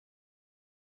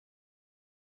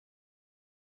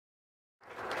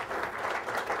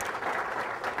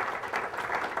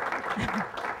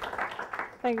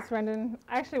Thanks, Brendan.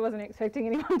 I actually wasn't expecting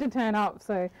anyone to turn up,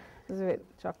 so I was a bit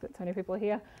shocked that so many people are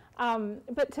here.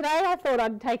 But today I thought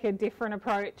I'd take a different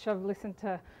approach. I've listened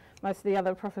to most of the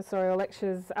other professorial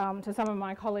lectures, to some of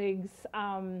my colleagues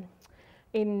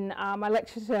in my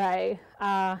lecture today.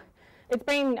 It's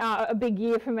been a big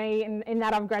year for me in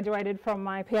that I've graduated from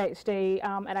my PhD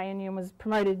at ANU and was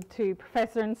promoted to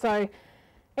professor, and so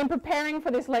in preparing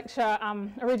for this lecture,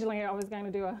 originally I was going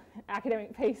to do an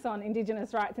academic piece on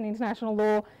Indigenous rights and international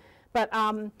law, but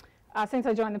since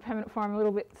I joined the Permanent Forum, I'm a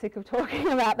little bit sick of talking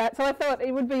about that, so I thought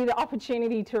it would be the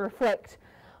opportunity to reflect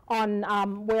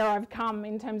on where I've come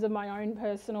in terms of my own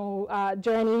personal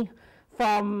journey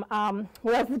from,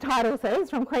 well, as the title says,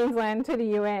 from Queensland to the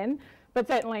UN, but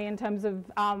certainly in terms of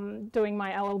doing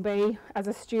my LLB as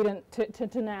a student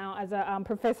to now as a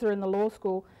professor in the law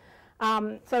school.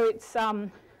 So it's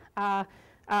somewhat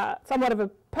of a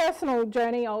personal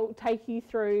journey I'll take you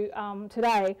through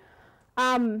today.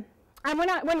 And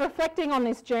when reflecting on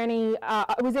this journey,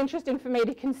 it was interesting for me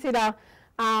to consider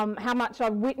how much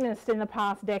I've witnessed in the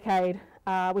past decade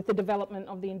with the development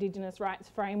of the Indigenous rights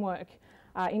framework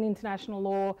in international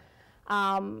law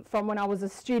from when I was a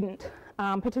student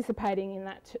participating in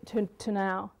that to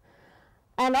now.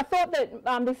 And I thought that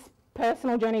this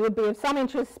personal journey would be of some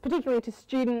interest, particularly to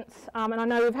students, and I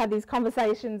know we've had these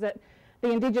conversations at the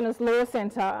Indigenous Law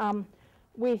Centre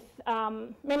with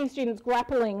many students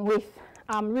grappling with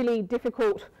really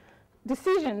difficult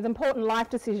decisions, important life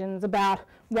decisions about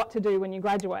what to do when you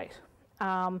graduate.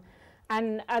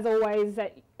 And as always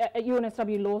at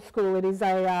UNSW Law School, it is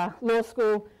a law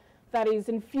school that is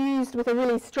infused with a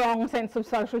really strong sense of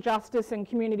social justice and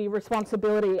community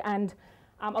responsibility, and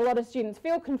a lot of students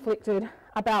feel conflicted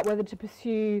about whether to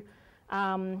pursue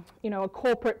you know, a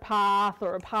corporate path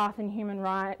or a path in human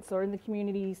rights or in the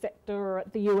community sector or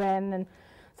at the UN. And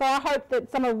so I hope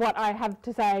that some of what I have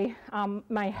to say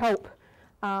may help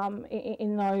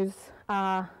in those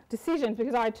decisions,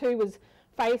 because I too was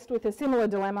faced with a similar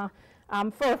dilemma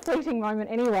for a fleeting moment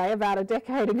anyway, about a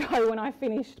decade ago when I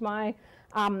finished my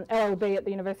LLB at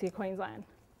the University of Queensland.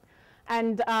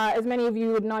 And as many of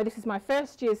you would know, this is my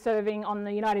first year serving on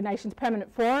the United Nations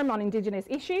Permanent Forum on Indigenous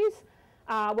Issues,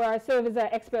 where I serve as an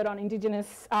expert on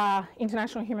Indigenous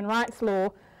international human rights law.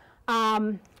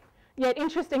 Yet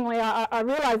interestingly, I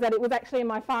realised that it was actually in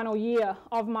my final year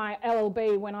of my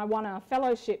LLB when I won a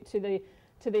fellowship to the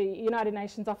United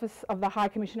Nations Office of the High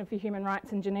Commissioner for Human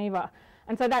Rights in Geneva.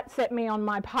 And so that set me on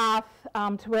my path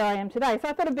to where I am today. So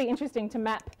I thought it'd be interesting to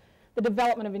map the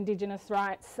development of Indigenous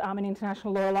rights in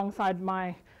international law alongside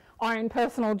my own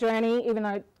personal journey, even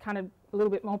though it's kind of a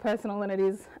little bit more personal than it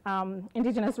is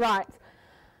Indigenous rights.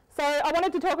 So I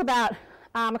wanted to talk about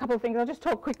a couple of things. I'll just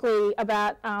talk quickly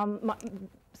about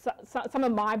some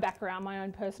of my background, my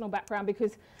own personal background,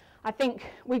 because I think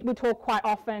we talk quite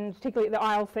often, particularly at the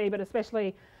ILC, but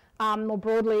especially more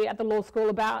broadly at the law school,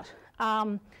 about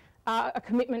a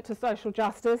commitment to social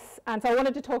justice. And so I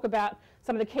wanted to talk about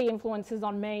some of the key influences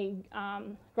on me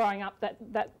growing up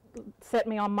that set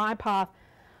me on my path.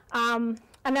 And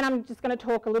then I'm just going to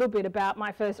talk a little bit about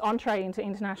my first entree into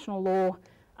international law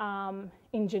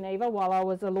in Geneva while I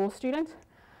was a law student.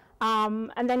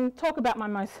 And then talk about my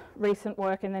most recent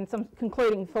work, and then some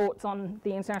concluding thoughts on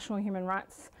the international human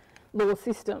rights law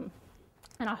system.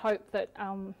 And I hope that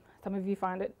some of you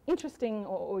find it interesting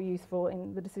or useful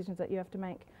in the decisions that you have to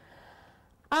make.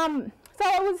 So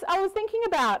I was thinking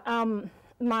about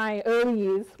my early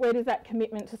years. Where does that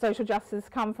commitment to social justice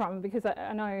come from? Because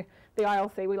I know the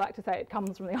ILC, we like to say it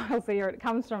comes from the ILC or it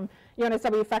comes from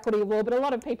UNSW Faculty of Law, but a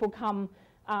lot of people come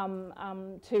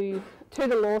to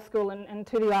the law school and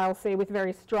to the ILC with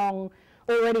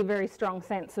already very strong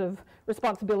sense of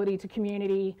responsibility to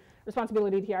community,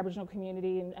 responsibility to the Aboriginal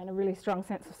community, and a really strong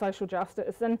sense of social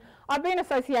justice. And I've been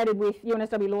associated with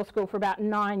UNSW Law School for about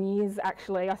 9 years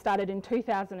actually. I started in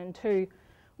 2002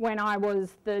 when I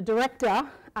was the director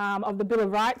of the Bill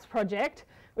of Rights project,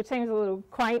 which seems a little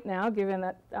quaint now given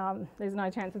that there's no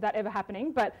chance of that ever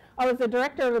happening, but I was the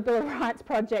director of a Bill of Rights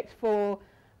project for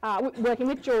working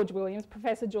with George Williams,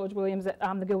 Professor George Williams at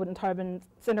the Gilbert and Tobin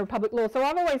Centre of Public Law. So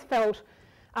I've always felt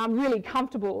really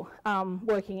comfortable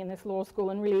working in this law school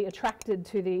and really attracted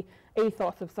to the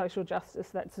ethos of social justice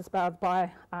that's espoused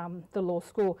by the law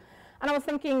school. And I was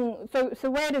thinking, so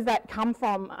where does that come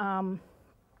from?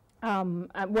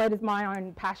 Where does my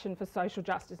own passion for social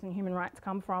justice and human rights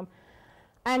come from?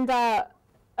 And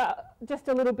just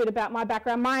a little bit about my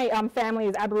background. My family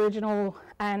is Aboriginal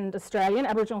and Australian,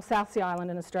 Aboriginal South Sea Island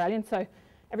and Australian, so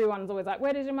everyone's always like,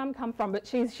 where does your mum come from? But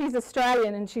she's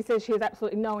Australian, and she says she has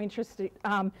absolutely no interest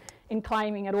in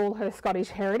claiming at all her Scottish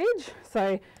heritage.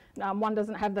 So one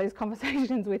doesn't have those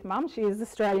conversations with mum. She is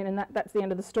Australian, and that's the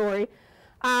end of the story.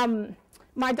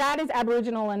 My dad is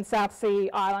Aboriginal and South Sea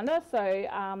Islander, so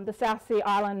the South Sea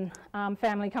Island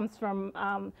family comes from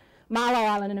Marlow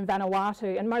Island in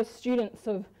Vanuatu, and most students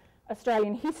of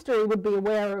Australian history would be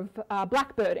aware of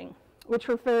blackbirding, which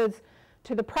refers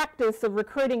to the practice of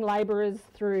recruiting labourers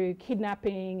through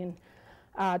kidnapping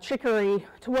and trickery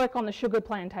to work on the sugar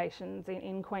plantations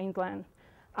in Queensland.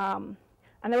 And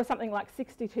there were something like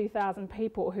 62,000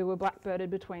 people who were blackbirded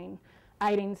between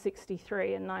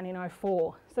 1863 and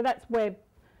 1904. So that's where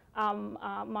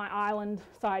my island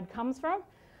side comes from,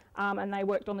 and they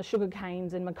worked on the sugar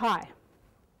canes in Mackay.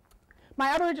 My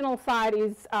Aboriginal side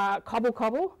is Cobble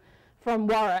Cobble from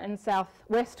Warra in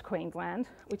southwest Queensland,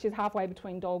 which is halfway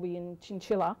between Dalby and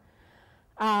Chinchilla.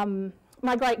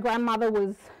 My great-grandmother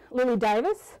was Lily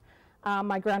Davis,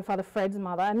 my grandfather Fred's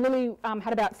mother, and Lily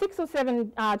had about 6 or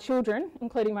 7 children,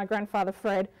 including my grandfather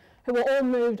Fred, who were all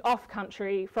moved off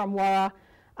country from Warra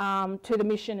to the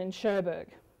mission in Cherbourg,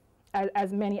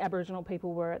 as many Aboriginal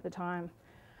people were at the time.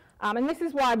 And this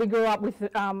is why we grew up with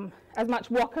as much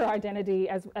Waka identity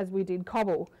as we did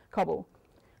Cobble.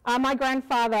 My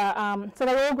grandfather, so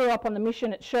they all grew up on the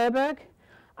mission at Cherbourg.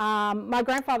 My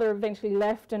grandfather eventually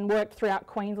left and worked throughout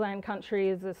Queensland country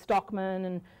as a stockman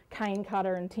and cane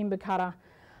cutter and timber cutter.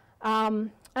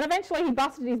 And eventually he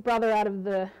busted his brother out of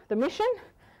the mission,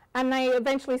 and they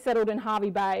eventually settled in Hervey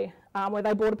Bay, where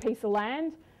they bought a piece of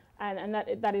land, and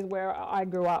that is where I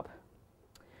grew up.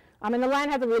 And the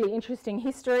land has a really interesting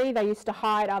history. They used to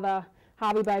hide other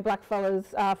Hervey Bay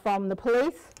blackfellas from the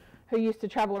police, who used to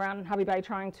travel around Hervey Bay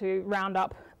trying to round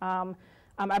up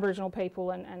Aboriginal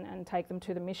people and take them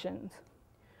to the missions.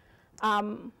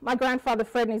 My grandfather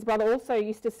Fred and his brother also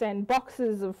used to send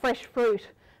boxes of fresh fruit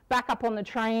back up on the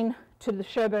train to the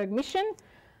Cherbourg mission.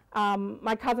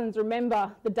 My cousins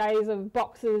remember the days of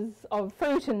boxes of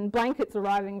fruit and blankets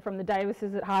arriving from the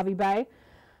Davises at Hervey Bay.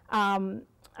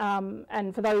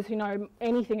 And for those who know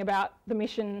anything about the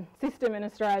mission system in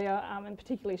Australia, and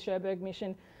particularly Cherbourg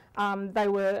mission, they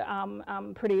were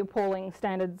pretty appalling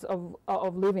standards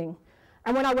of living.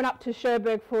 And when I went up to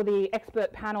Cherbourg for the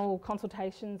expert panel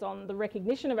consultations on the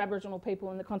recognition of Aboriginal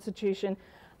people in the Constitution,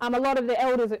 a lot of the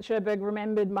elders at Cherbourg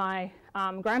remembered my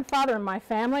grandfather and my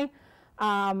family,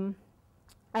 and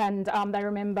they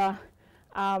remember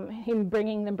him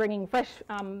bringing fresh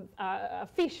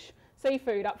fish,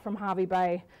 seafood up from Hervey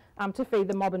Bay to feed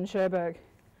the mob in Cherbourg.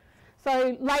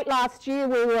 So late last year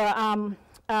we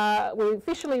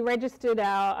officially registered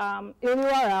our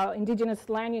ILUA, our Indigenous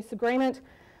Land Use Agreement,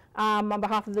 on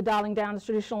behalf of the Darling Downs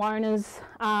traditional owners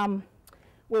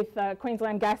with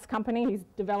Queensland Gas Company. He's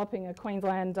developing a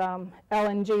Queensland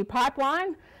LNG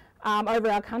pipeline over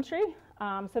our country.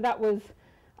 So that was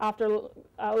after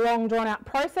a long drawn out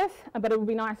process, but it would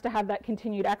be nice to have that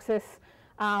continued access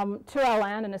to our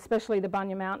land, and especially the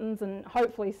Bunya Mountains, and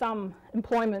hopefully some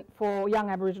employment for young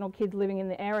Aboriginal kids living in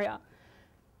the area.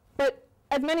 But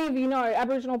as many of you know,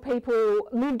 Aboriginal people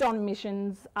lived on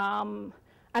missions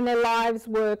and their lives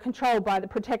were controlled by the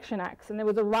Protection Acts, and there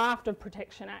was a raft of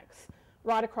Protection Acts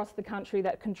right across the country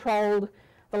that controlled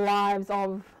the lives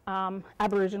of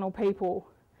Aboriginal people.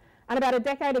 And about a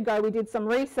decade ago we did some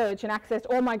research and accessed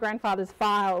all my grandfather's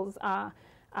files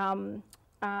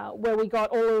where we got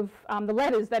all of the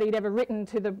letters that he'd ever written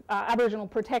to the Aboriginal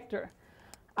protector,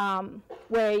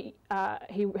 where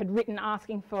he had written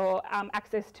asking for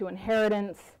access to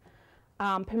inheritance,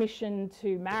 permission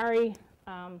to marry,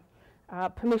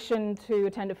 permission to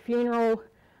attend a funeral,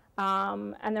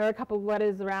 and there are a couple of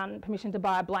letters around permission to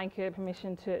buy a blanket,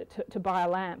 permission to buy a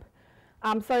lamp.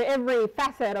 So every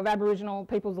facet of Aboriginal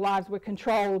people's lives were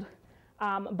controlled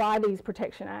by these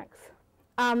Protection Acts.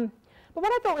 But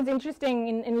what I thought was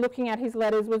interesting in looking at his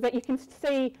letters was that you can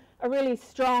see a really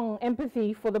strong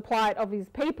empathy for the plight of his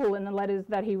people in the letters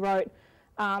that he wrote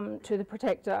to the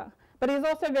Protector. But he was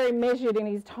also very measured in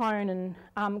his tone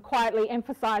and quietly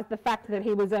emphasised the fact that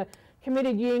he was a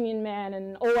committed union man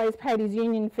and always paid his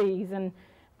union fees, and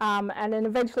then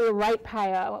eventually a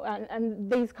ratepayer,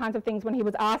 and these kinds of things when he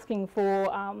was asking for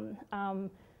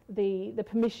the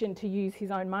permission to use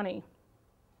his own money.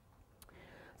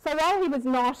 So while he was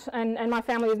not, and my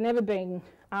family has never been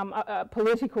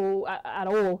political at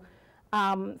all,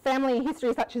 family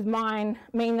history such as mine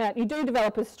mean that you do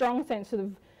develop a strong sense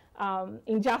of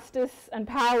injustice and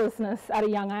powerlessness at a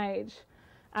young age.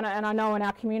 And I know in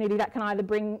our community that can either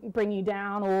bring you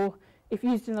down, or if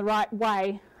used in the right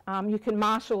way, you can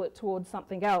marshal it towards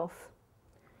something else.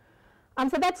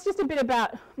 So that's just a bit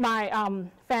about my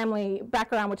family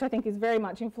background, which I think has very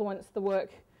much influenced the work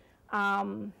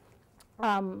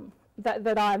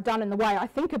that I've done in the way I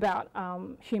think about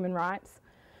human rights.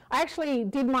 I actually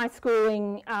did my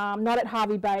schooling not at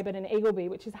Hervey Bay but in Eagleby,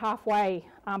 which is halfway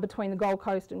between the Gold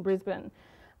Coast and Brisbane,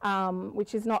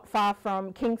 which is not far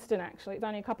from Kingston actually. It's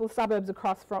only a couple of suburbs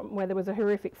across from where there was a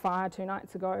horrific fire 2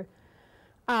 nights ago.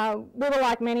 We were,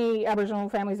 like many Aboriginal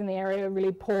families in the area,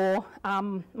 really poor.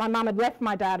 My mum had left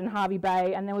my dad in Hervey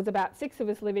Bay, and there was about 6 of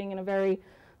us living in a very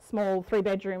small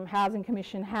 3-bedroom housing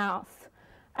commission house.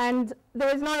 And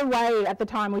there was no way at the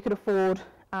time we could afford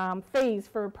fees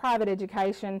for a private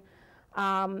education.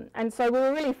 And so we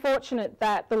were really fortunate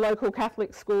that the local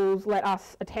Catholic schools let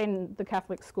us attend the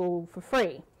Catholic school for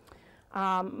free.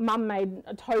 Mum made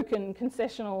a token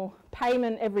concessional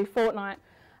payment every fortnight.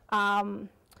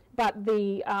 But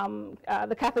the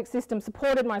Catholic system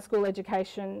supported my school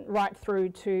education right through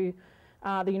to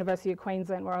the University of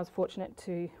Queensland, where I was fortunate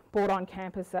to board on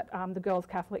campus at the Girls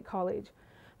Catholic College.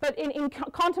 But in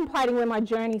contemplating where my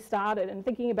journey started and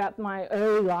thinking about my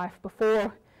early life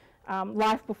before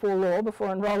law,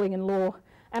 before enrolling in law,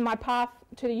 and my path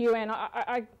to the UN,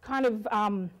 I kind of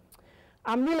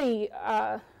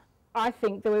I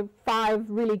think there were 5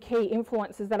 really key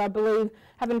influences that I believe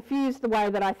have infused the way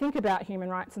that I think about human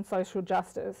rights and social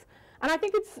justice. And I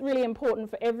think it's really important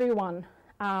for everyone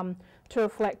to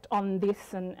reflect on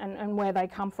this and where they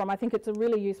come from. I think it's a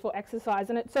really useful exercise,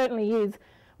 and it certainly is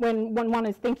when one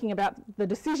is thinking about the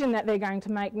decision that they're going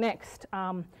to make next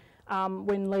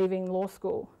when leaving law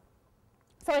school.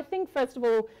 So I think, first of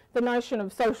all, the notion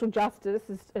of social justice,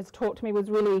 as taught to me, was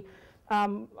really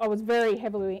I was very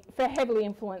heavily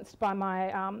influenced by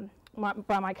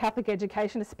my Catholic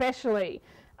education, especially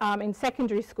in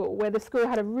secondary school, where the school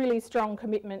had a really strong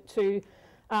commitment to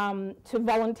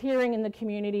volunteering in the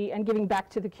community and giving back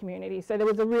to the community. So there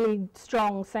was a really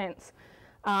strong sense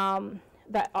of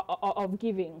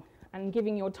giving and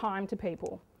giving your time to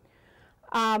people.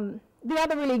 The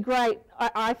other really great,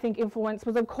 I think, influence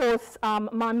was, of course,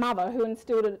 my mother, who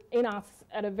instilled it in us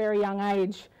at a very young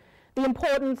age, the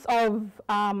importance of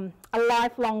a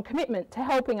lifelong commitment to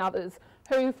helping others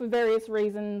who, for various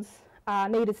reasons,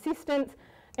 need assistance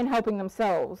in helping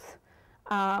themselves.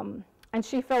 And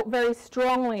she felt very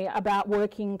strongly about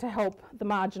working to help the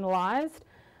marginalised.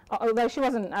 Although she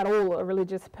wasn't at all a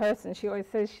religious person, she always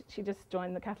says she just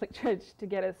joined the Catholic Church to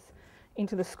get us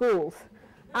into the schools.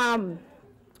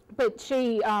 But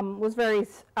she was very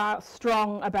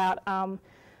strong about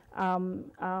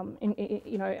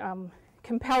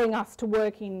compelling us to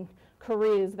work in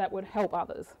careers that would help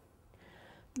others.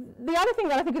 The other thing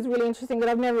that I think is really interesting that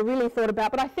I've never really thought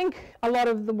about, but I think a lot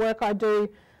of the work I do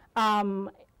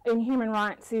in human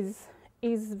rights is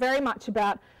very much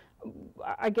about,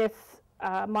 I guess,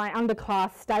 my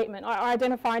underclass statement. my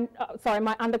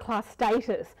underclass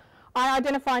status. I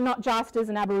identify not just as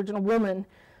an Aboriginal woman,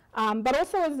 but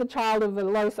also as the child of a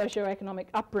low socioeconomic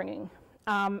upbringing.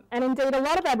 And indeed, a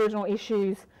lot of Aboriginal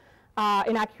issues are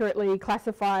inaccurately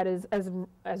classified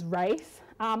as race,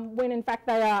 when in fact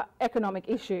they are economic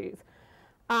issues.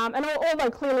 And although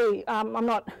clearly I'm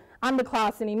not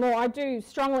underclass anymore, I do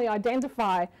strongly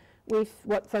identify with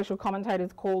what social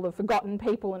commentators call the forgotten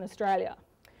people in Australia.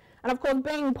 And of course,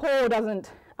 being poor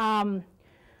doesn't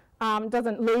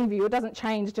leave you, it doesn't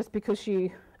change just because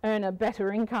you earn a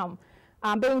better income.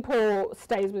 Being poor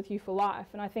stays with you for life,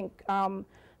 and I think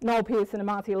Noel Pearson and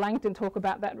Marcia Langton talk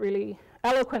about that really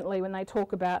eloquently when they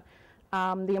talk about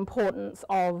the importance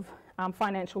of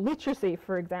financial literacy,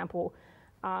 for example,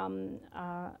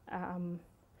 not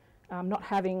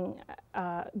having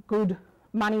good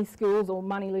money skills or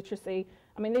money literacy.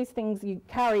 I mean, these things you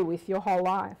carry with your whole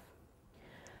life.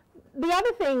 The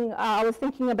other thing I was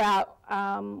thinking about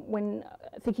when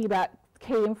thinking about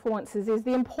key influences is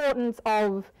the importance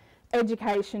of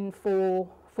education for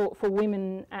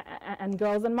women and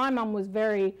girls. And my mum was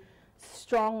very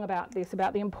strong about this,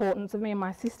 about the importance of me and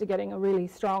my sister getting a really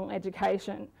strong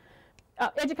education.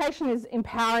 Education is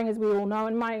empowering, as we all know,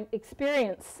 and my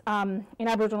experience in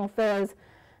Aboriginal affairs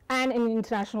and in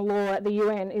international law at the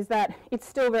UN is that it's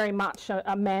still very much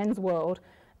a man's world,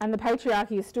 and the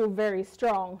patriarchy is still very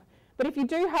strong. But if you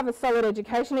do have a solid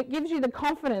education, it gives you the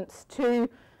confidence to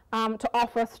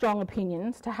offer strong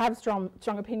opinions, to have strong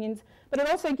opinions, but it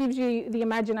also gives you the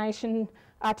imagination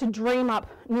to dream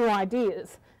up new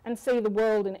ideas and see the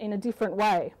world in a different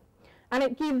way. And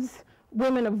it gives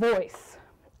women a voice,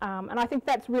 and I think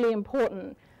that's really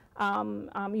important.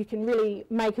 You can really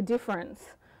make a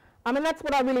difference. And that's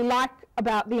what I really like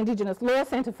about the Indigenous Law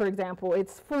Centre, for example.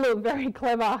 It's full of very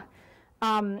clever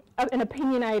and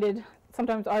opinionated,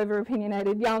 sometimes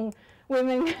over-opinionated young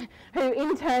women who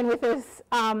intern with us,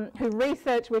 who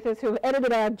research with us, who have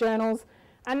edited our journals,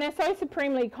 And they're so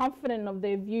supremely confident of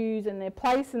their views and their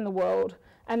place in the world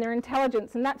and their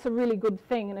intelligence, and that's a really good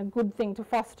thing and a good thing to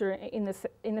foster in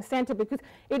the centre, because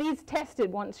it is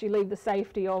tested once you leave the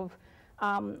safety of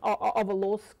a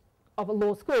law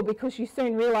school, because you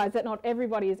soon realise that not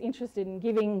everybody is interested in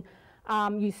giving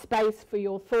you space for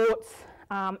your thoughts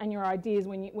and your ideas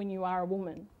when you are a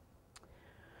woman.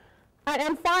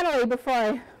 And finally, before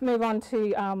I move on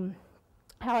to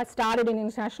how I started in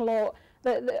international law,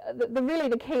 really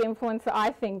the key influence that I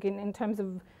think in terms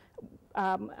of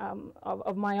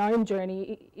my own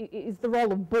journey is the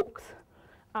role of books.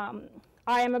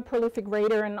 I am a prolific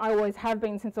reader, and I always have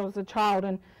been since I was a child,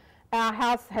 and our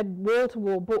house had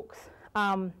wall-to-wall books.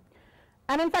 And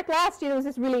in fact, last year there was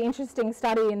this really interesting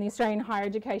study in the Australian Higher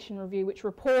Education Review which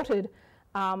reported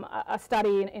a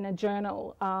study in a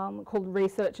journal called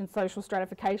Research in Social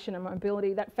Stratification and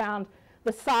Mobility that found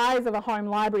the size of a home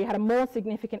library had a more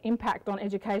significant impact on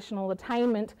educational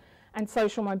attainment and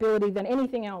social mobility than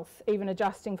anything else, even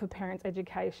adjusting for parents'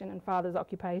 education and father's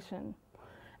occupation.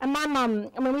 And my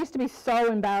mum, I mean, we used to be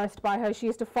so embarrassed by her. She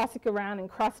used to fossick around in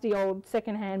crusty old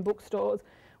second-hand bookstores.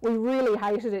 We really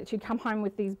hated it. She'd come home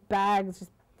with these bags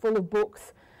just full of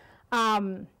books.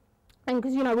 And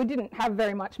because, you know, we didn't have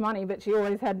very much money, but she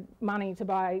always had money to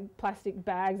buy plastic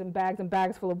bags and bags and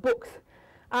bags full of books.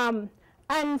 And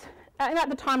at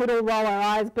the time we'd all roll our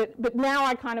eyes, but now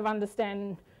I kind of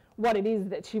understand what it is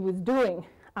that she was doing,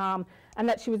 and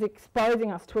that she was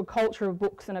exposing us to a culture of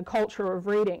books and a culture of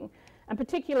reading. And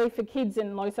particularly for kids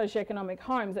in low socioeconomic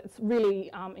homes, it's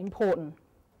really important.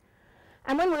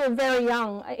 And when we were very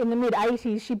young, in the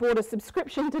mid-80s, she bought a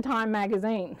subscription to Time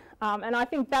magazine. And I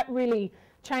think that really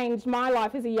changed my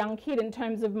life as a young kid in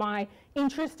terms of my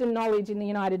interest and knowledge in the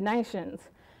United Nations.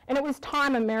 And it was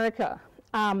Time America.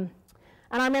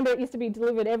 And I remember it used to be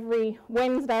delivered every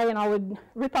Wednesday, and I would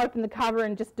rip open the cover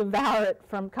and just devour it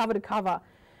from cover to cover.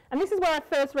 And this is where I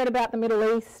first read about the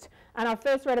Middle East, and I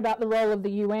first read about the role of the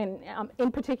UN,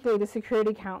 in particular the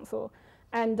Security Council,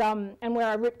 and where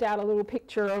I ripped out a little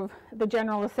picture of the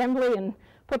General Assembly and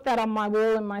put that on my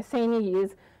wall in my senior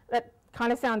years. That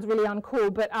kind of sounds really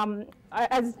uncool, but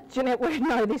as Jeanette would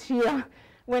know, this year,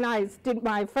 when I did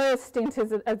my first stint as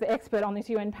the expert on this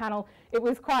UN panel, it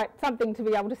was quite something to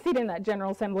be able to sit in that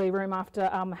General Assembly room after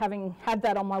having had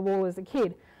that on my wall as a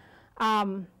kid.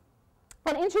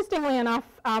 And interestingly enough,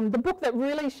 the book that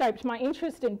really shaped my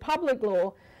interest in public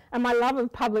law and my love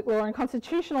of public law and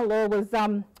constitutional law was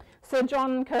Sir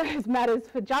John Kerr's Matters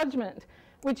for Judgment,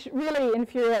 which really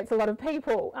infuriates a lot of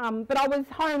people. But I was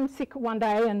homesick one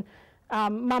day, and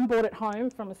Mum bought it home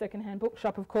from a second-hand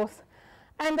bookshop, of course.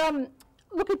 And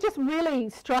look, it just really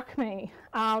struck me.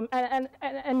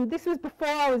 And this was before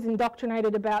I was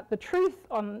indoctrinated about the truth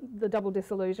on the double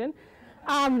dissolution.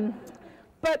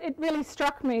 But it really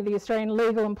struck me, the Australian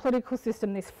legal and political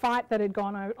system, this fight that had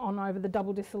gone on over the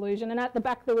double dissolution. And at the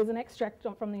back there was an extract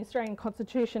from the Australian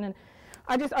Constitution, and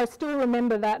I still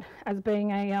remember that as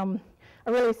being a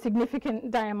really significant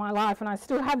day in my life, and I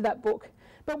still have that book.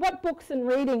 But what books and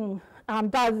reading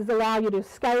does is allow you to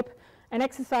escape and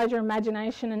exercise your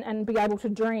imagination and be able to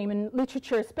dream. And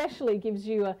literature especially gives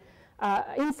you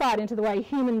insight into the way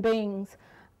human beings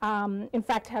in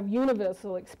fact have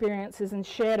universal experiences and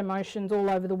shared emotions all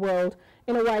over the world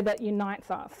in a way that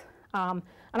unites us. And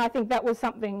I think that was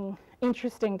something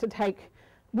interesting to take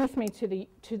with me to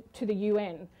the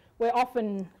UN, where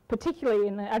often, particularly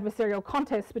in the adversarial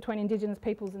contests between Indigenous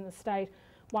peoples in the state,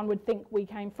 one would think we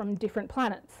came from different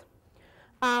planets.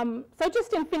 So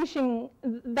just in finishing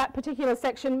that particular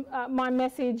section, my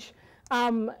message,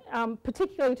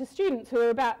 particularly to students who are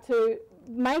about to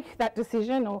make that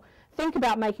decision or think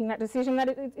about making that decision, that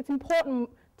it's important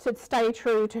to stay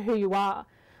true to who you are,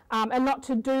 and not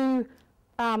to do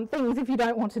things if you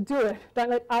don't want to do it.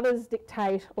 Don't let others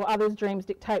dictate or others' dreams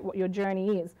dictate what your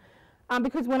journey is.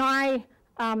 Because when I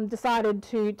decided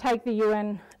to take the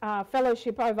UN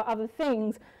fellowship over other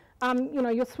things, you know,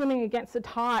 you're swimming against the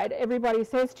tide. Everybody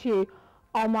says to you,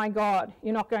 oh my God,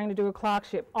 you're not going to do a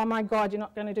clerkship. Oh my God, you're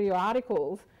not going to do your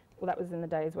articles. Well, that was in the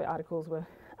days where articles were.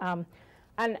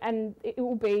 And it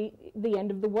will be the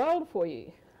end of the world for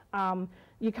you.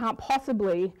 You can't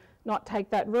possibly not take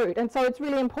that route. And so it's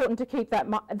really important to keep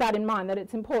that in mind, that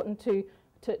it's important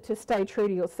to stay true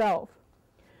to yourself.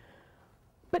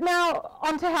 But now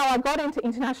on to how I got into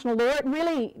international law. It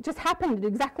really just happened at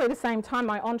exactly the same time,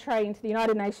 my entree into the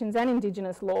United Nations and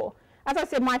Indigenous law. As I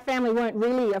said, my family weren't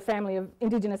really a family of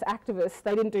Indigenous activists.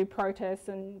 They didn't do protests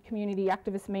and community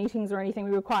activist meetings or anything.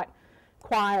 We were quite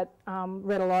quiet,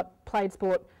 read a lot, played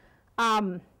sport.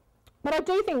 But I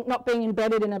do think not being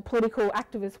embedded in a political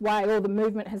activist way or the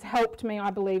movement has helped me,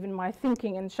 I believe, in my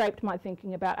thinking and shaped my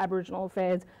thinking about Aboriginal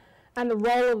affairs and the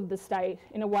role of the state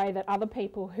in a way that other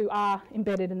people who are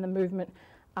embedded in the movement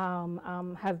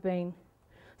have been.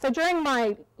 So during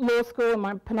my law school, in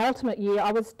my penultimate year,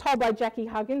 I was told by Jackie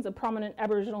Huggins, a prominent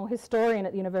Aboriginal historian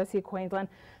at the University of Queensland,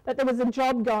 that there was a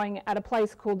job going at a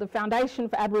place called the Foundation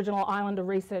for Aboriginal Islander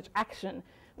Research Action,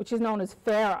 which is known as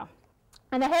FARA.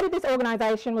 And the head of this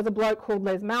organisation was a bloke called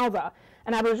Les Malva,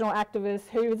 an Aboriginal activist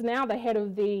who is now the head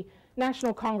of the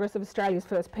National Congress of Australia's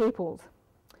First Peoples.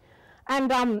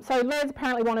 And so Les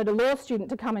apparently wanted a law student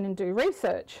to come in and do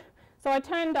research. So I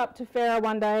turned up to FARA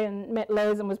one day and met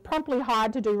Les and was promptly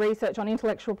hired to do research on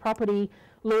intellectual property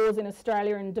laws in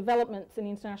Australia and developments in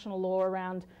international law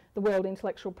around the World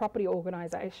Intellectual Property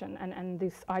Organisation and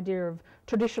this idea of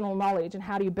traditional knowledge and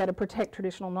how do you better protect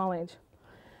traditional knowledge.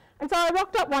 And so I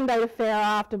rocked up one day to FARA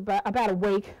after about a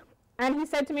week, and he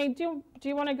said to me, do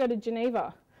you want to go to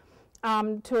Geneva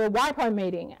to a WIPO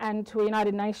meeting and to a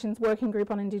United Nations Working Group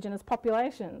on Indigenous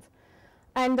Populations?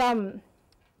 And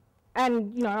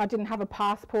you know, I didn't have a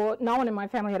passport. No one in my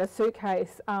family had a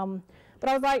suitcase. But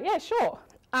I was like, yeah, sure.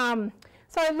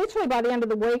 So literally by the end of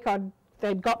the week,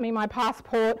 they'd got me my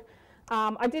passport.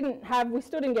 We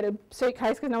still didn't get a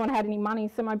suitcase because no one had any money.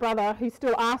 So my brother, who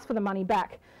still asked for the money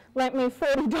back, lent me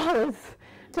 $40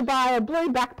 to buy a blue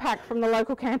backpack from the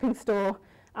local camping store,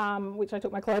 which I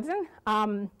took my clothes in.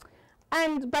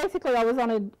 And basically I was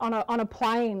on a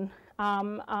plane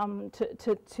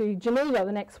to Geneva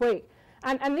the next week.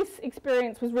 And this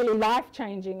experience was really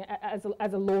life-changing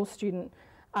as a law student,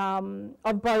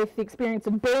 of both the experience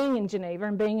of being in Geneva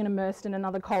and being immersed in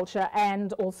another culture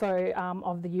and also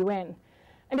of the UN.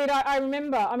 Indeed, I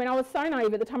remember, I mean, I was so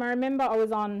naive at the time. I remember I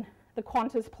was on the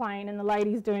Qantas plane and the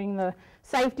ladies doing the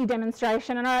safety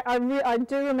demonstration, and I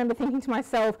do remember thinking to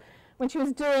myself, when she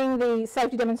was doing the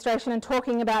safety demonstration and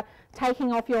talking about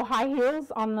taking off your high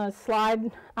heels on the slide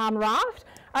raft,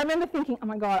 I remember thinking, oh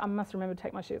my God, I must remember to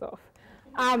take my shoes off.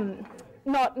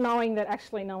 Not knowing that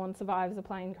actually no one survives a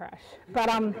plane crash.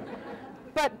 But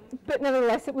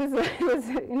nevertheless, it was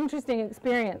an interesting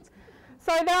experience.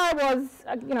 So there I was,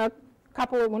 you know,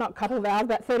 not a couple of hours,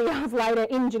 about 30 hours later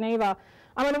in Geneva.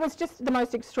 I mean, it was just the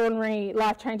most extraordinary,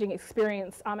 life-changing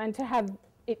experience, and to have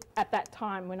it at that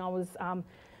time when I was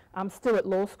still at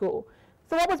law school.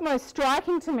 So what was most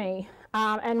striking to me,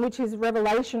 and which is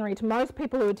revelationary to most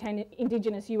people who attend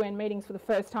Indigenous UN meetings for the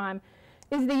first time,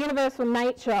 is the universal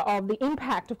nature of the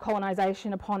impact of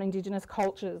colonisation upon Indigenous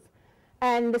cultures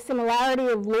and the similarity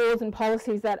of laws and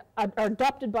policies that are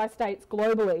adopted by states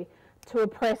globally to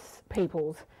oppress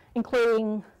peoples,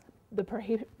 including the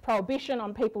prohibition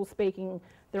on people speaking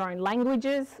their own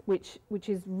languages, which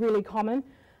is really common,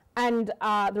 and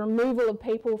the removal of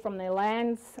people from their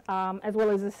lands, as well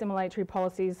as assimilatory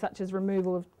policies such as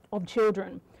removal of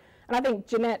children. And I think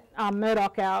Jeanette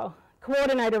Murdoch, our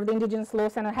coordinator of the Indigenous Law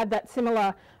Centre, had that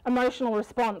similar emotional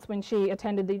response when she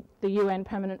attended the UN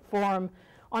Permanent Forum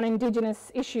on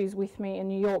Indigenous Issues with me in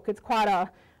New York. It's quite an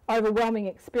overwhelming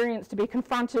experience to be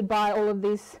confronted by all of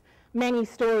these many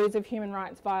stories of human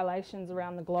rights violations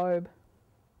around the globe.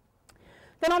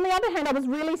 Then on the other hand, I was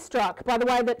really struck by the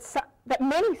way that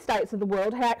many states of the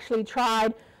world had actually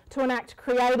tried to enact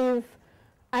creative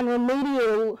and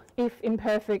remedial, if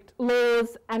imperfect,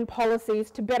 laws and policies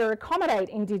to better accommodate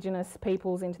Indigenous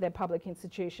peoples into their public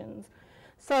institutions.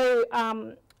 So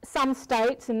some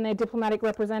states and their diplomatic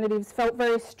representatives felt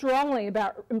very strongly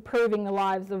about improving the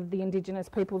lives of the Indigenous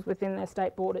peoples within their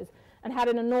state borders and had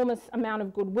an enormous amount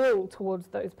of goodwill towards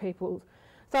those peoples.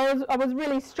 So I was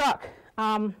really struck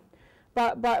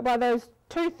by those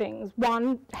two things.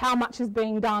 One, how much is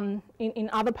being done in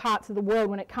other parts of the world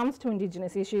when it comes to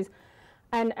Indigenous issues,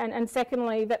 and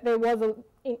secondly, that there was,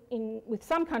 with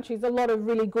some countries, a lot of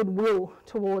really goodwill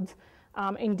towards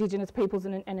Indigenous peoples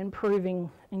and improving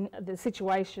the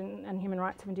situation and human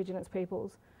rights of Indigenous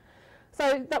peoples.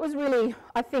 So that was really,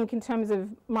 I think, in terms of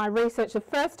my research, the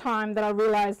first time that I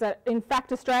realised that, in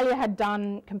fact, Australia had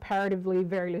done comparatively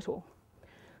very little.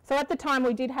 So at the time,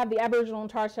 we did have the Aboriginal and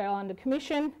Torres Strait Islander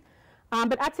Commission,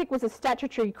 but ATSIC was a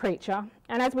statutory creature,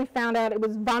 and as we found out, it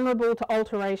was vulnerable to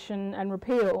alteration and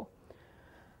repeal.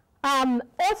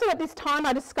 Also at this time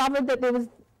I discovered that there was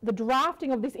the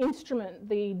drafting of this instrument,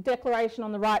 the Declaration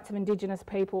on the Rights of Indigenous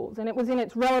Peoples, and it was in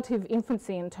its relative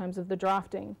infancy in terms of the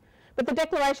drafting. But the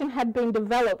Declaration had been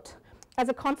developed as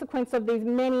a consequence of these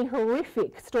many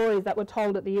horrific stories that were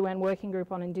told at the UN Working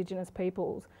Group on Indigenous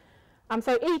Peoples.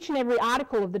 So each and every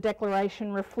article of the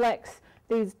Declaration reflects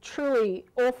these truly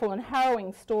awful and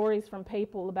harrowing stories from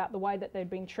people about the way that they'd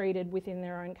been treated within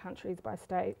their own countries by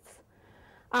states.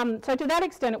 So to that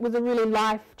extent, it was a really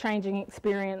life-changing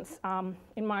experience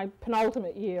in my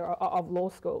penultimate year of law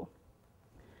school.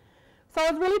 So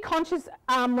I was really conscious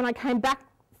when I came back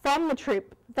from the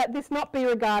trip that this not be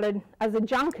regarded as a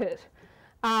junket.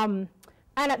 And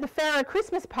at the Farrer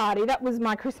Christmas party, that was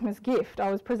my Christmas gift I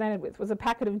was presented with, was a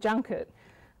packet of junket.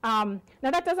 Now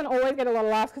that doesn't always get a lot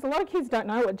of laughs because a lot of kids don't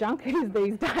know what junket is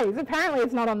these days. Apparently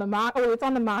it's not on the market, or it's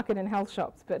on the market in health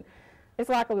shops, but it's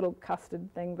like a little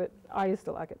custard thing, but I used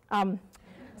to like it.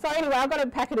 So anyway, I got a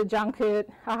packet of junket.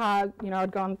 You know,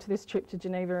 I'd gone to this trip to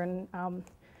Geneva and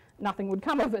nothing would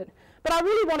come of it. But I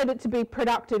really wanted it to be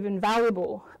productive and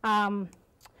valuable. I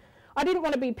didn't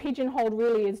want to be pigeonholed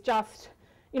really as just,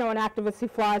 you know, an activist who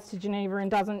flies to Geneva and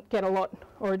doesn't get a lot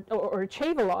or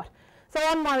achieve a lot. So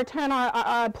on my return,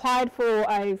 I applied for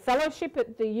a fellowship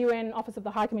at the UN Office of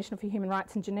the High Commissioner for Human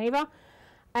Rights in Geneva.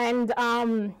 And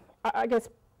I guess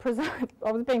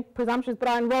I was being presumptuous, but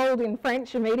I enrolled in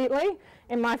French immediately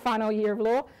in my final year of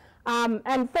law.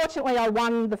 And fortunately, I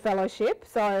won the fellowship,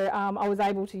 so I was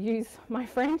able to use my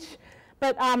French.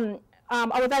 But I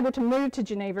was able to move to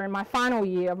Geneva in my final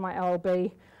year of my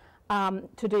LLB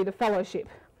to do the fellowship,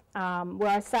 where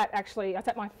I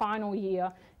sat my final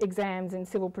year exams in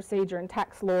civil procedure and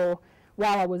tax law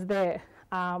while I was there,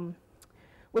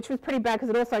 which was pretty bad because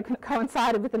it also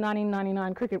coincided with the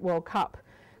 1999 Cricket World Cup,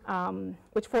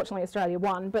 which fortunately Australia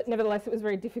won, but nevertheless it was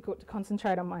very difficult to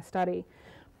concentrate on my study.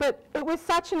 But it was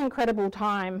such an incredible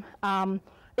time.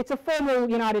 It's a formal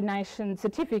United Nations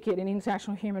certificate in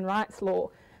international human rights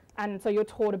law, and so you're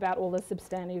taught about all the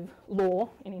substantive law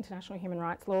in international human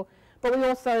rights law. But we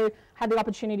also had the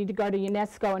opportunity to go to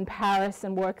UNESCO in Paris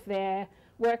and work there,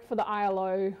 work for the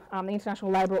ILO, the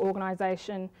International Labour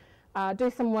Organization,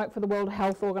 do some work for the World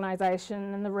Health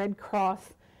Organization and the Red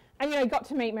Cross. And, you know, got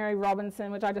to meet Mary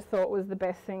Robinson, which I just thought was the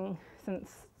best thing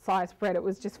since sliced bread. It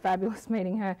was just fabulous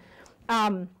meeting her.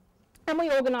 And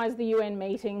we organised the UN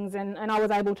meetings, and I was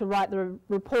able to write the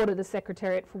report of the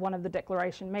Secretariat for one of the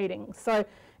declaration meetings. So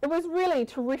it was really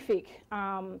terrific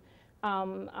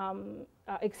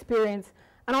experience.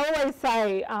 And I always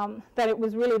say that it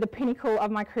was really the pinnacle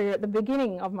of my career at the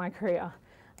beginning of my career.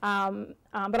 But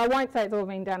I won't say it's all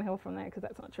been downhill from there, because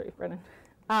that's not true, Brennan.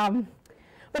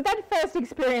 But that first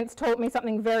experience taught me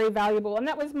something very valuable, and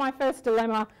that was my first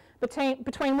dilemma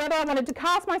between whether I wanted to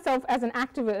cast myself as an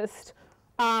activist,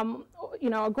 you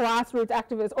know, a grassroots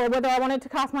activist, or whether I wanted to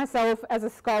cast myself as a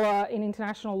scholar in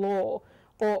international law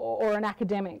or an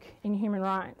academic in human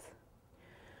rights.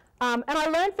 And I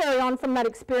learned very on from that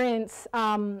experience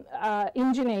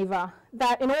in Geneva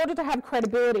that in order to have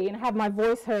credibility and have my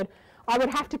voice heard, I would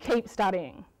have to keep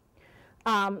studying.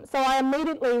 So I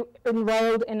immediately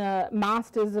enrolled in a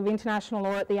Masters of International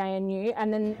Law at the ANU,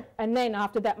 and then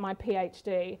after that my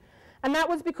PhD. And that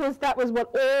was because that was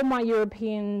what all my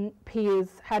European peers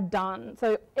had done.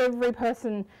 So every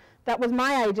person that was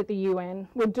my age at the UN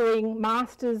were doing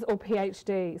Masters or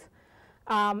PhDs.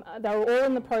 They were all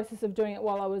in the process of doing it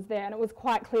while I was there, and it was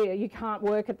quite clear you can't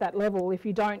work at that level if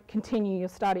you don't continue your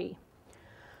study.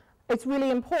 It's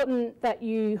really important that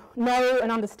you know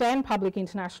and understand public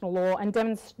international law and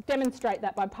demonstrate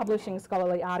that by publishing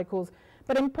scholarly articles,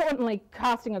 but importantly,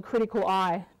 casting a critical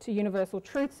eye to universal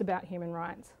truths about human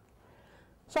rights.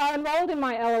 So I enrolled in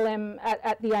my LLM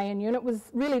at the ANU, and it was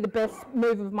really the best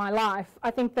move of my life.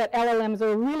 I think that LLMs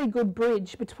are a really good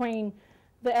bridge between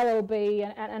the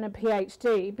LLB and a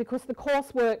PhD, because the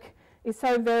coursework is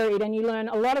so varied and you learn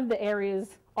a lot of the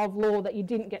areas of law that you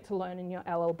didn't get to learn in your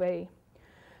LLB.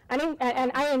 And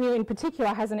ANU in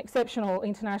particular has an exceptional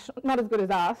international, not as good as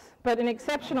us, but an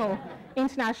exceptional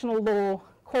international law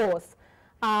course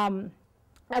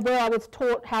where I was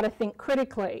taught how to think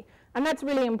critically. And that's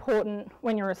really important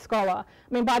when you're a scholar.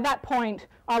 I mean, by that point,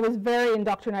 I was very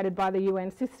indoctrinated by the UN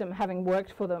system, having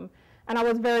worked for them. And I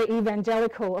was very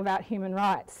evangelical about human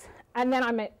rights. And then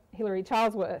I met Hilary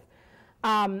Charlesworth.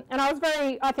 And I was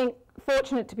very, I think,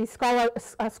 fortunate to be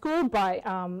schooled by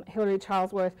Hilary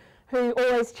Charlesworth, who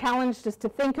always challenged us to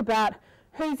think about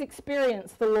whose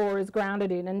experience the law is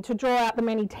grounded in, and to draw out the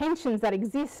many tensions that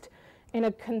exist in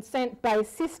a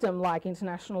consent-based system like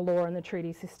international law and the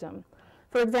treaty system.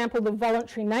 For example, the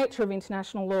voluntary nature of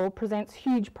international law presents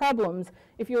huge problems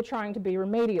if you're trying to be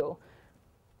remedial.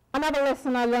 Another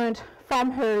lesson I learned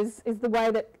from her is the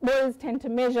way that lawyers tend to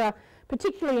measure,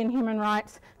 particularly in human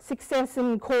rights, success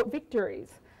in court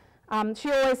victories.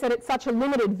 She always said it's such a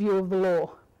limited view of the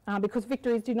law because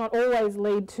victories do not always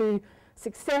lead to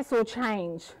success or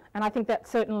change. And I think that's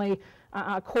certainly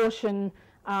a caution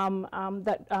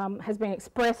that has been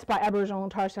expressed by Aboriginal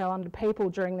and Torres Strait Islander people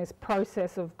during this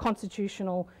process of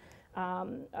constitutional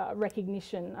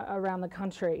recognition around the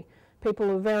country, people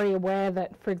are very aware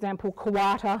that, for example,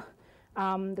 Kawata,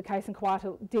 the case in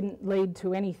Kawata didn't lead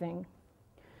to anything.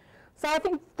 So I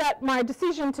think that my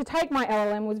decision to take my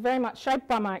LLM was very much shaped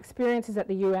by my experiences at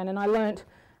the UN, and I learnt,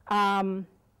 and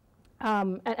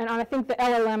I think the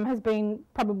LLM has been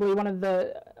probably one of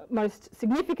the most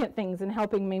significant things in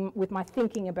helping me with my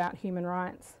thinking about human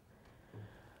rights.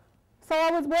 So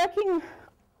I was working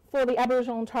for the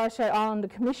Aboriginal and Torres Strait Islander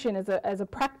Commission as a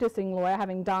practicing lawyer,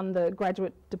 having done the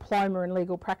graduate diploma in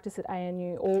legal practice at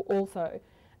ANU also.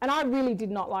 And I really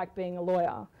did not like being a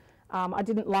lawyer. I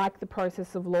didn't like the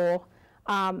process of law,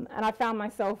 and I found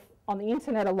myself on the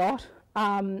internet a lot,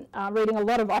 reading a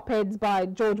lot of op-eds by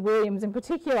George Williams in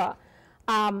particular,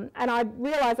 and I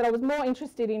realised that I was more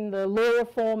interested in the law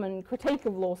reform and critique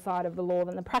of law side of the law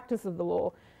than the practice of the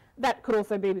law. That could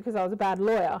also be because I was a bad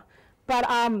lawyer. But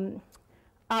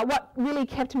what really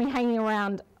kept me hanging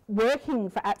around working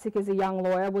for ATSIC as a young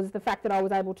lawyer was the fact that I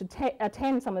was able to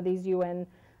attend some of these UN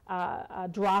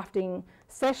drafting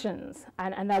sessions,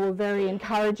 and they were very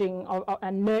encouraging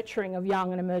and nurturing of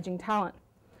young and emerging talent.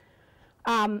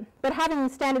 But having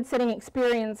standard setting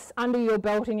experience under your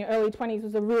belt in your early 20s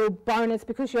was a real bonus,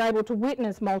 because you're able to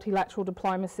witness multilateral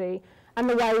diplomacy and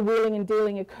the way wheeling and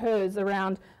dealing occurs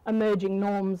around emerging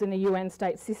norms in the UN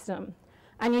state system.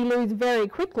 And you lose very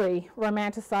quickly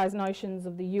romanticised notions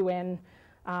of the UN,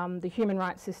 the human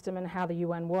rights system, and how the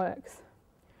UN works.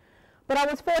 But I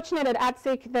was fortunate at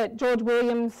ATSIC that George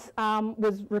Williams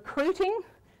was recruiting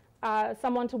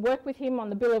someone to work with him on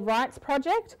the Bill of Rights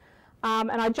project,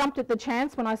 and I jumped at the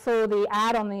chance when I saw the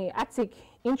ad on the ATSIC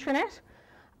intranet,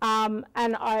 and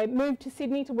I moved to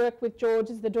Sydney to work with George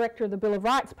as the director of the Bill of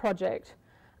Rights project,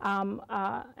 and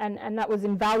that was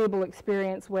invaluable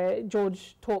experience, where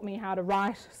George taught me how to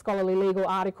write scholarly legal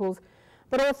articles,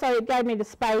 but also it gave me the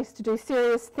space to do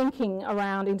serious thinking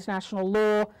around international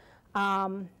law,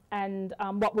 and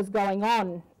what was going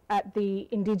on at the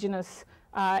Indigenous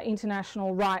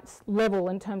international rights level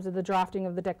in terms of the drafting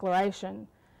of the Declaration.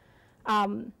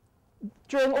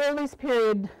 During all this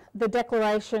period, the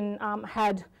Declaration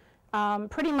had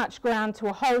pretty much ground to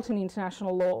a halt in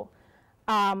international law.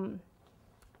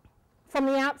 From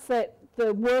the outset,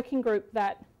 the working group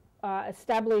that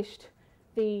established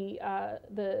the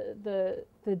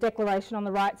Declaration on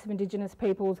the Rights of Indigenous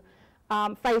Peoples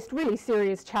faced really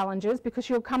serious challenges, because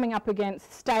you're coming up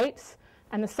against states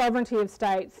and the sovereignty of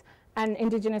states, and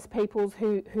Indigenous peoples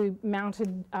who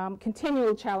mounted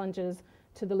continual challenges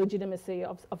to the legitimacy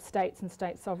of states and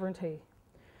state sovereignty.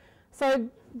 So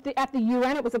at the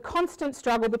UN, it was a constant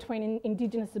struggle between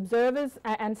Indigenous observers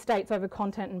and states over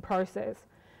content and process.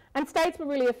 And states were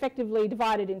really effectively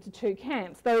divided into two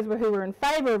camps: those who were in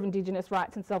favour of Indigenous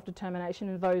rights and self-determination,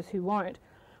 and those who weren't.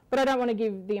 But I don't want to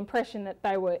give the impression that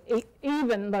they were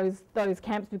even those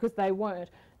camps, because they weren't.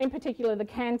 In particular, the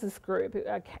Kansas group,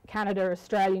 Canada,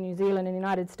 Australia, New Zealand and the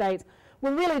United States,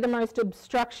 were really the most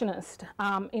obstructionist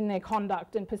in their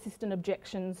conduct and persistent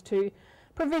objections to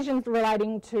provisions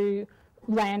relating to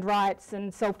land rights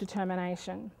and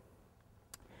self-determination.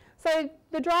 So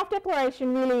the draft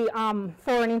declaration really,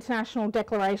 for an international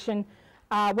declaration,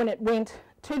 when it went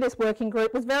to this working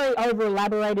group, was very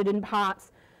over-elaborated in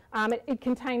parts. It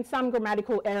contained some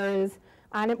grammatical errors,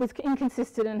 and it was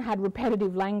inconsistent and had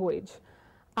repetitive language.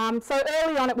 So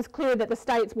early on, it was clear that the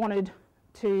states wanted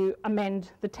to amend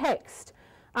the text,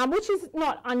 which is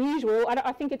not unusual.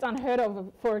 I think it's unheard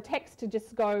of for a text to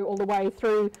just go all the way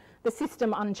through the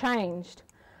system unchanged.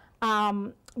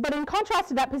 But in contrast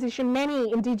to that position,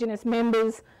 many Indigenous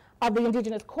members of the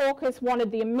Indigenous caucus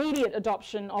wanted the immediate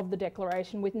adoption of the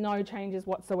declaration with no changes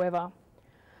whatsoever,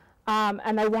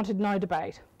 and they wanted no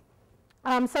debate.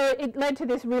 So it led to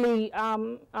this really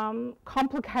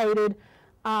complicated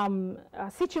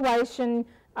situation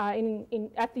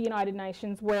at the United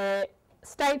Nations, where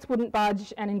states wouldn't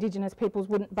budge and Indigenous peoples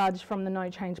wouldn't budge from the no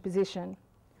change position.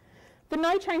 The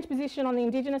no change position on the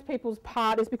Indigenous people's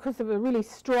part is because of a really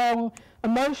strong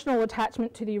emotional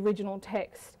attachment to the original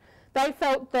text. They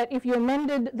felt that if you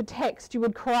amended the text, you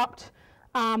would corrupt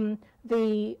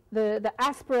the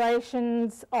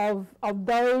aspirations of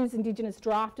those Indigenous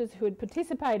drafters who had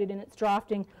participated in its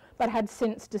drafting but had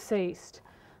since deceased.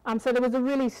 So there was a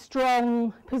really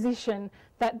strong position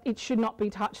that it should not be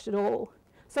touched at all.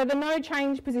 So the no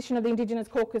change position of the Indigenous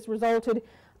caucus resulted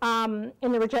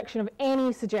in the rejection of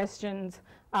any suggestions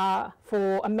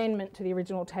for amendment to the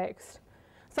original text.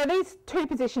 So these two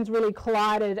positions really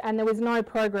collided, and there was no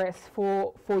progress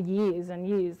for years and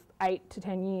years, 8 to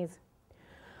 10 years.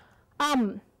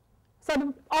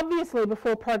 So obviously,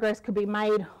 before progress could be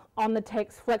made on the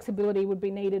text, flexibility would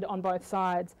be needed on both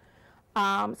sides.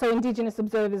 So Indigenous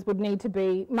observers would need to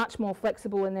be much more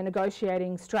flexible in their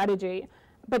negotiating strategy.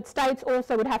 But states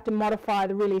also would have to modify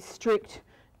the really strict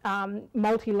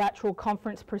multilateral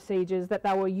conference procedures that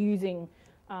they were using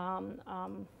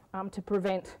to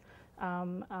prevent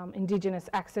Indigenous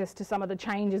access to some of the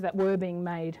changes that were being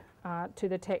made to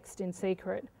the text in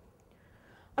secret.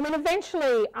 I mean,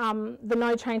 eventually the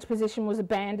no change position was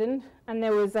abandoned, and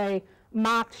there was a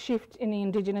marked shift in the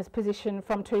Indigenous position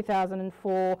from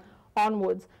 2004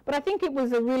 onwards. But I think it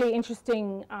was a really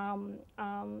interesting,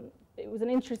 it was an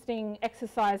interesting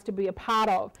exercise to be a part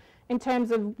of in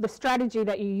terms of the strategy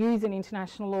that you use in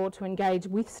international law to engage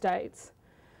with states.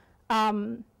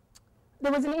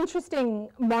 There was an interesting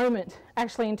moment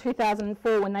actually in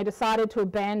 2004 when they decided to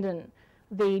abandon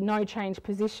the no change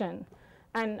position.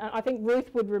 And I think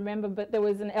Ruth would remember, but there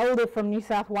was an elder from New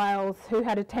South Wales who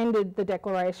had attended the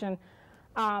declaration,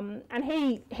 and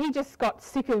he just got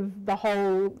sick of the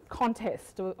whole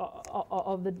contest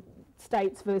of the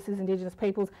states versus Indigenous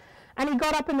peoples, and he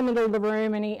got up in the middle of the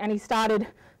room and he started,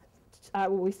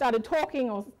 we started talking,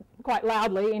 or quite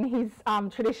loudly in his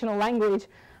traditional language,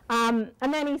 and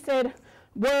then he said,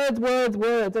 words, words,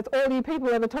 words. That's all you people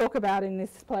ever talk about in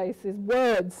this place is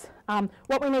words.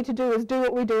 What we need to do is do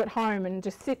what we do at home and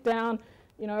just sit down,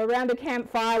 you know, around a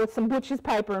campfire with some butcher's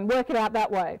paper and work it out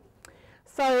that way.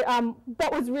 So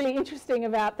what was really interesting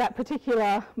about that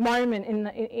particular moment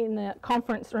in the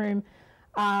conference room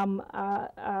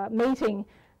meeting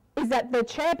is that the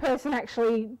chairperson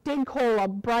actually did call a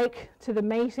break to the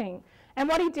meeting. And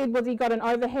what he did was he got an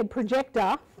overhead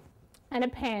projector and a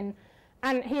pen,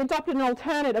 and he adopted an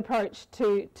alternate approach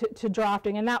to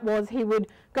drafting, and that was he would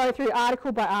go through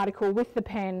article by article with the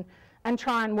pen and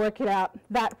try and work it out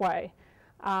that way.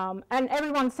 And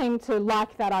everyone seemed to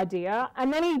like that idea.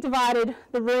 And then he divided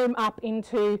the room up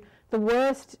into the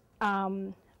worst,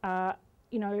 you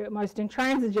know, most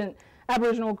intransigent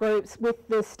Aboriginal groups with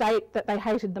the state that they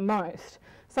hated the most.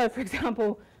 So, for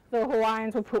example, the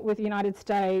Hawaiians were put with the United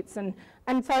States, and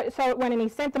so it went, and he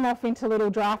sent them off into little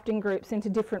drafting groups into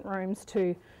different rooms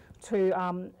to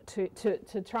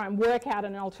try and work out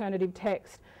an alternative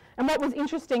text. And what was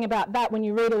interesting about that, when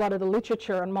you read a lot of the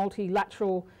literature on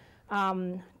multilateral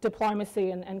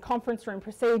diplomacy and conference room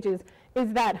procedures,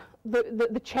 is that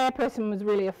the chairperson was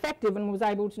really effective and was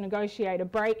able to negotiate a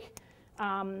break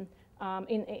in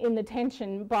the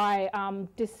tension by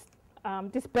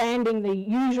disbanding the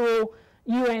usual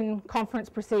UN conference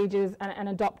procedures and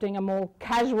adopting a more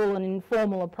casual and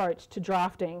informal approach to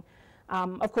drafting.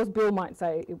 Of course, Bill might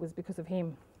say it was because of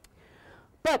him.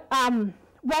 But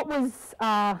what was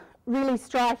really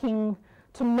striking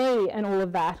to me in all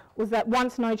of that was that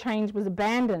once no change was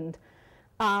abandoned,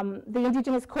 the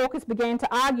Indigenous caucus began to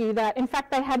argue that, in fact,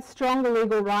 they had stronger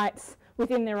legal rights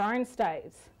within their own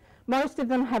states. Most of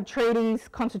them have treaties,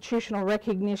 constitutional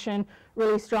recognition,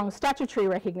 really strong statutory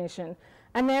recognition,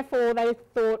 and therefore they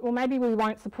thought, well, maybe we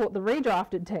won't support the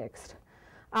redrafted text.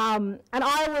 And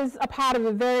I was a part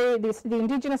of the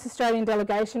Indigenous Australian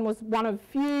delegation was one of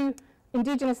few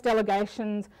Indigenous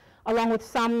delegations, along with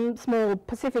some small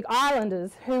Pacific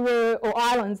Islanders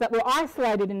islands that were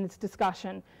isolated in this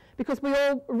discussion, because we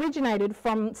all originated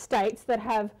from states that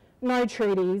have no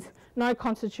treaties, no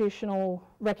constitutional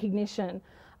recognition,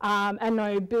 and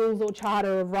no bills or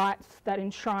charter of rights that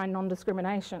enshrine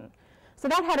non-discrimination. So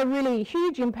that had a really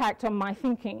huge impact on my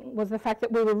thinking, was the fact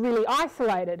that we were really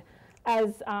isolated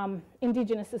as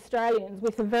Indigenous Australians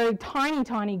with a very tiny,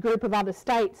 tiny group of other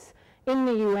states in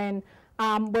the UN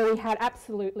where we had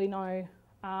absolutely no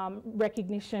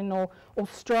recognition or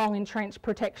strong entrenched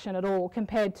protection at all,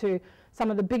 compared to some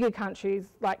of the bigger countries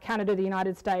like Canada, the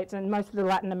United States, and most of the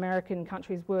Latin American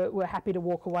countries were happy to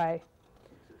walk away.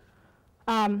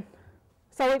 So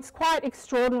it's quite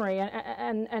extraordinary,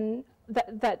 and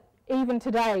that even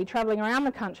today, travelling around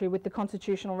the country with the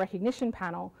Constitutional Recognition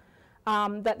Panel,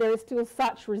 that there is still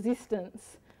such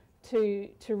resistance to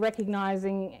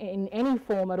recognising in any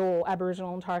form at all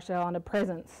Aboriginal and Torres Strait Islander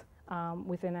presence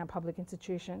within our public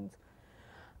institutions.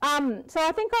 So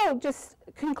I think I'll just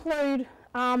conclude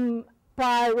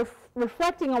by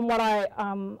reflecting on what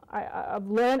I've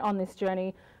learned on this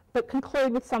journey, but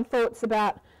conclude with some thoughts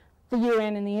about the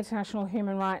UN and the international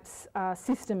human rights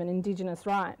system and Indigenous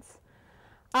rights.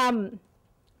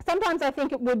 Sometimes I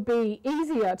think it would be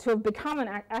easier to have become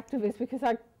an activist, because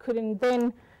I could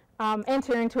then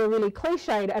enter into a really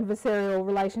cliched adversarial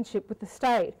relationship with the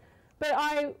state. But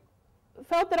I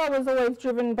felt that I was always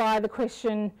driven by the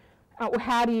question,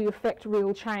 how do you affect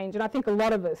real change? And I think a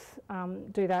lot of us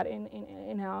do that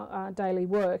in our daily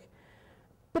work.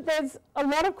 But there's a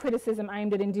lot of criticism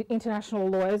aimed at international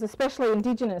lawyers, especially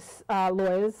Indigenous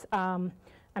lawyers,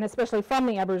 and especially from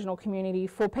the Aboriginal community,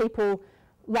 for people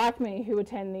like me who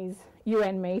attend these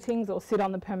UN meetings or sit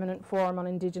on the Permanent Forum on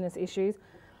Indigenous Issues.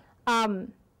 You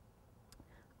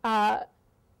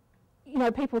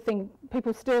know,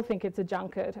 people still think it's a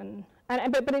junket,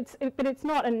 but it's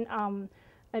not an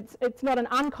it's not an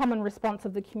uncommon response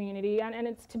of the community, and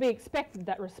it's to be expected,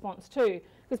 that response too,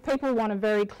 because people want a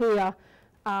very clear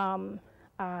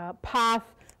path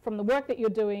from the work that you're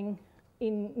doing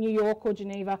in New York or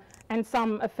Geneva and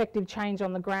some effective change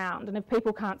on the ground. And if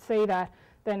people can't see that,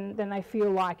 then they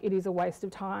feel like it is a waste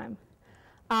of time.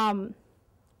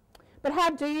 But how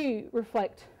do you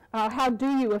reflect, how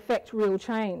do you affect real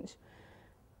change?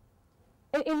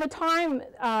 In the time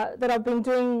that I've been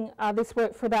doing this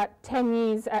work for about 10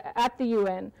 years at the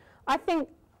UN, I think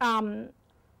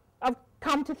I've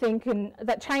come to think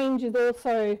that change is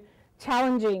also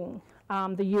challenging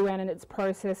the UN and its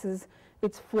processes,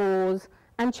 its flaws,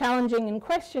 and challenging and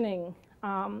questioning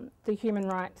the human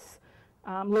rights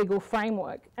legal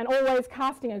framework, and always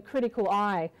casting a critical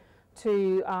eye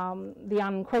to the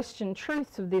unquestioned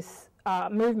truths of this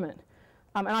movement.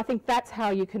 And I think that's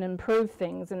how you can improve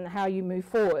things and how you move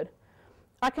forward.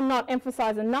 I cannot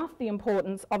emphasise enough the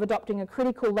importance of adopting a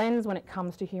critical lens when it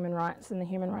comes to human rights and the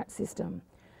human rights system.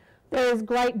 There is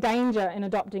great danger in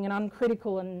adopting an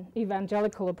uncritical and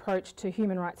evangelical approach to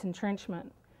human rights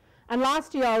entrenchment. And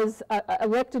last year I was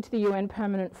elected to the UN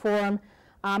Permanent Forum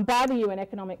by the UN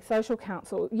Economic Social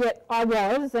Council, yet I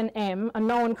was and am a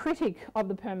known critic of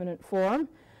the Permanent Forum,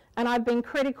 and I've been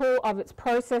critical of its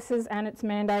processes and its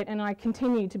mandate, and I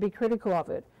continue to be critical of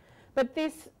it. But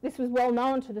this was well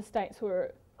known to the states who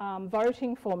were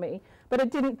voting for me, but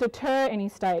it didn't deter any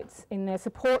states in their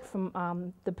support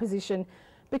from the position,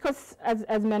 because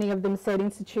as many of them said,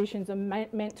 institutions are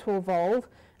meant to evolve,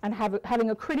 and having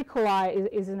a critical eye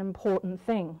is an important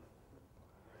thing.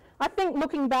 I think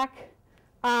looking back,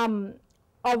 of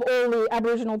all the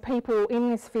Aboriginal people in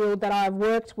this field that I've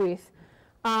worked with,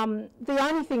 the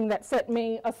only thing that set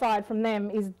me aside from them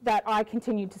is that I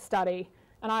continued to study,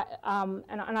 and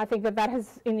I think that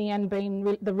has in the end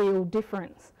been the real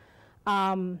difference.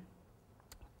 And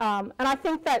I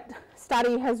think that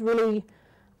study has really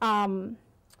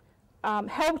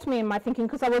helped me in my thinking,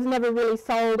 because I was never really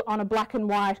sold on a black and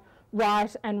white,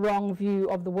 right and wrong view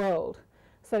of the world.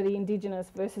 So the Indigenous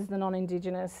versus the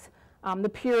non-Indigenous, the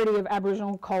purity of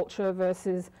Aboriginal culture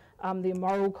versus the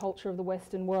immoral culture of the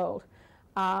Western world.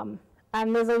 And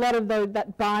there's a lot of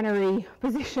that binary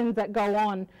positions that go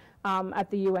on at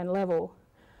the UN level.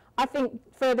 I think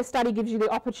further study gives you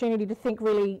the opportunity to think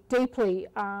really deeply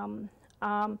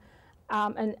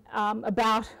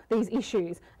about these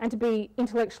issues, and to be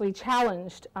intellectually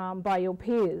challenged by your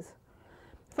peers.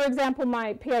 For example,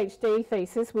 my PhD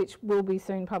thesis, which will be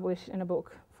soon published in a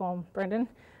book form, Brendan,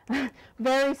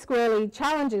 very squarely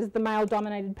challenges the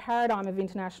male-dominated paradigm of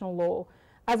international law,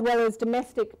 as well as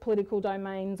domestic political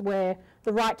domains where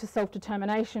the right to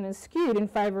self-determination is skewed in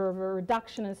favour of a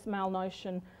reductionist male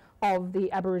notion of the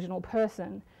Aboriginal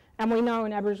person. And we know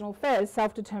in Aboriginal affairs,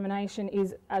 self-determination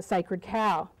is a sacred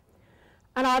cow.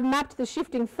 And I've mapped the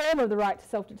shifting form of the right to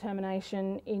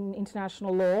self-determination in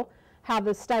international law, how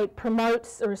the state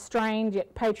promotes a restrained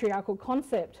yet patriarchal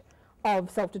concept of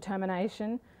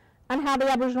self-determination, and how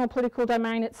the Aboriginal political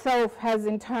domain itself has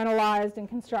internalised and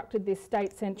constructed this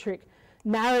state-centric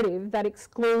narrative that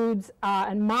excludes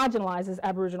and marginalises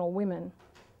Aboriginal women.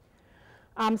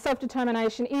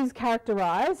 Self-determination is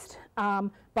characterised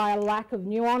by a lack of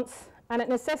nuance, and it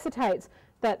necessitates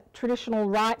that traditional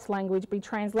rights language be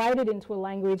translated into a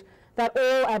language that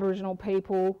all Aboriginal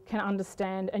people can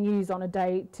understand and use on a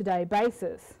day-to-day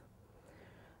basis.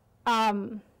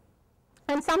 And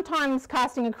sometimes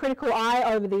casting a critical eye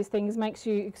over these things makes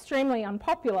you extremely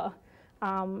unpopular,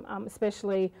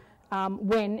 especially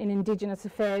when in Indigenous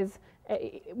affairs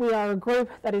we are a group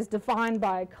that is defined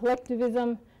by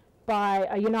collectivism, by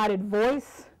a united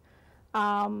voice,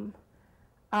 and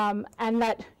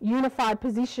that unified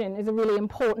position is a really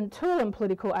important tool in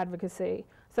political advocacy.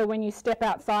 So when you step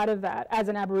outside of that as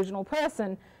an Aboriginal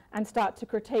person and start to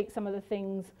critique some of the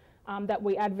things that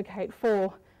we advocate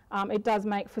for, it does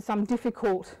make for some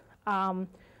difficult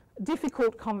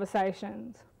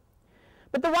conversations.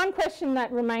 But the one question that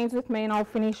remains with me, and I'll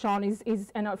finish on, is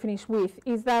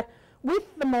that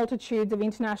with the multitudes of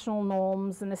international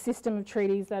norms and the system of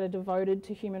treaties that are devoted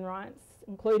to human rights,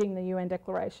 including the UN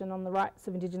Declaration on the Rights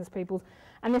of Indigenous Peoples,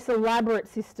 and this elaborate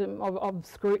system of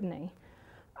scrutiny,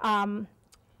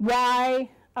 why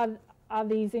are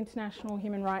these international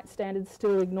human rights standards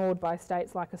still ignored by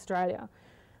states like Australia?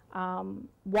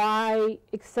 Why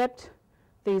accept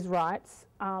these rights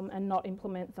and not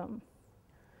implement them?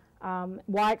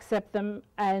 Why accept them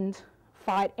and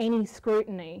fight any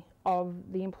scrutiny of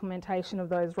the implementation of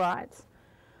those rights?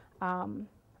 And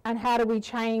how do we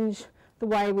change the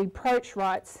way we approach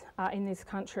rights in this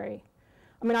country?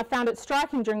 I mean, I found it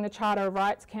striking during the Charter of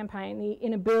Rights campaign, the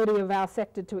inability of our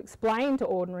sector to explain to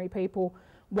ordinary people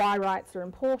why rights are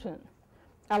important.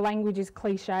 Our language is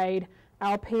cliched,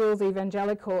 our appeals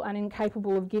evangelical and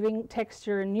incapable of giving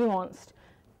texture and nuance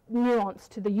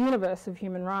to the universe of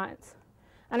human rights.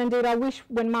 And indeed, I wish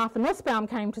when Martha Nussbaum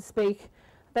came to speak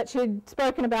that she had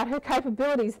spoken about her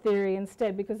capabilities theory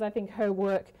instead, because I think her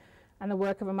work and the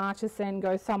work of Amartya Sen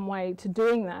go some way to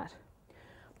doing that.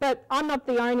 But I'm not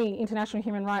the only international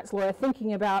human rights lawyer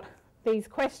thinking about these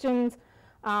questions,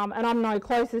 and I'm no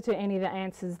closer to any of the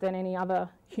answers than any other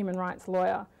human rights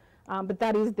lawyer. But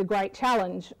that is the great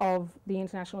challenge of the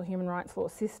international human rights law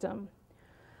system.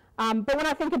 But when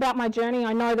I think about my journey,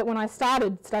 I know that when I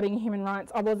started studying human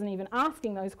rights, I wasn't even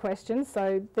asking those questions,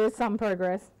 so there's some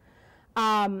progress.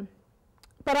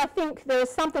 But I think there's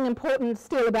something important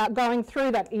still about going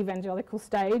through that evangelical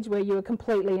stage where you are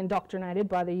completely indoctrinated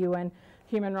by the UN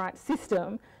human rights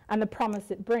system and the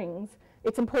promise it brings.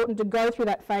 It's important to go through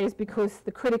that phase because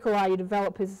the critical eye you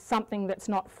develop is something that's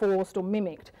not forced or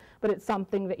mimicked, but it's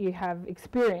something that you have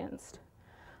experienced.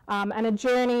 And a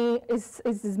journey is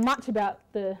as much about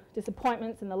the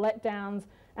disappointments and the letdowns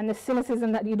and the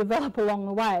cynicism that you develop along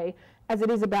the way as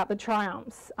it is about the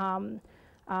triumphs.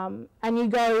 And you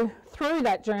go through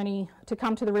that journey to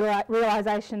come to the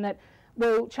realisation that,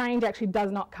 well, change actually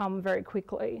does not come very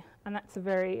quickly, and that's a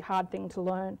very hard thing to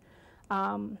learn.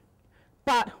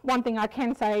 But one thing I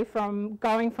can say from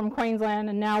going from Queensland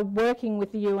and now working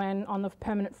with the UN on the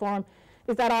Permanent Forum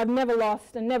is that I've never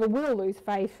lost and never will lose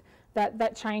faith that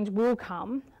that change will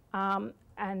come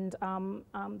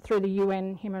through the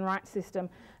UN human rights system,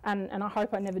 and I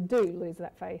hope I never do lose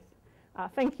that faith.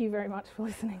 Thank you very much for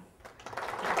listening.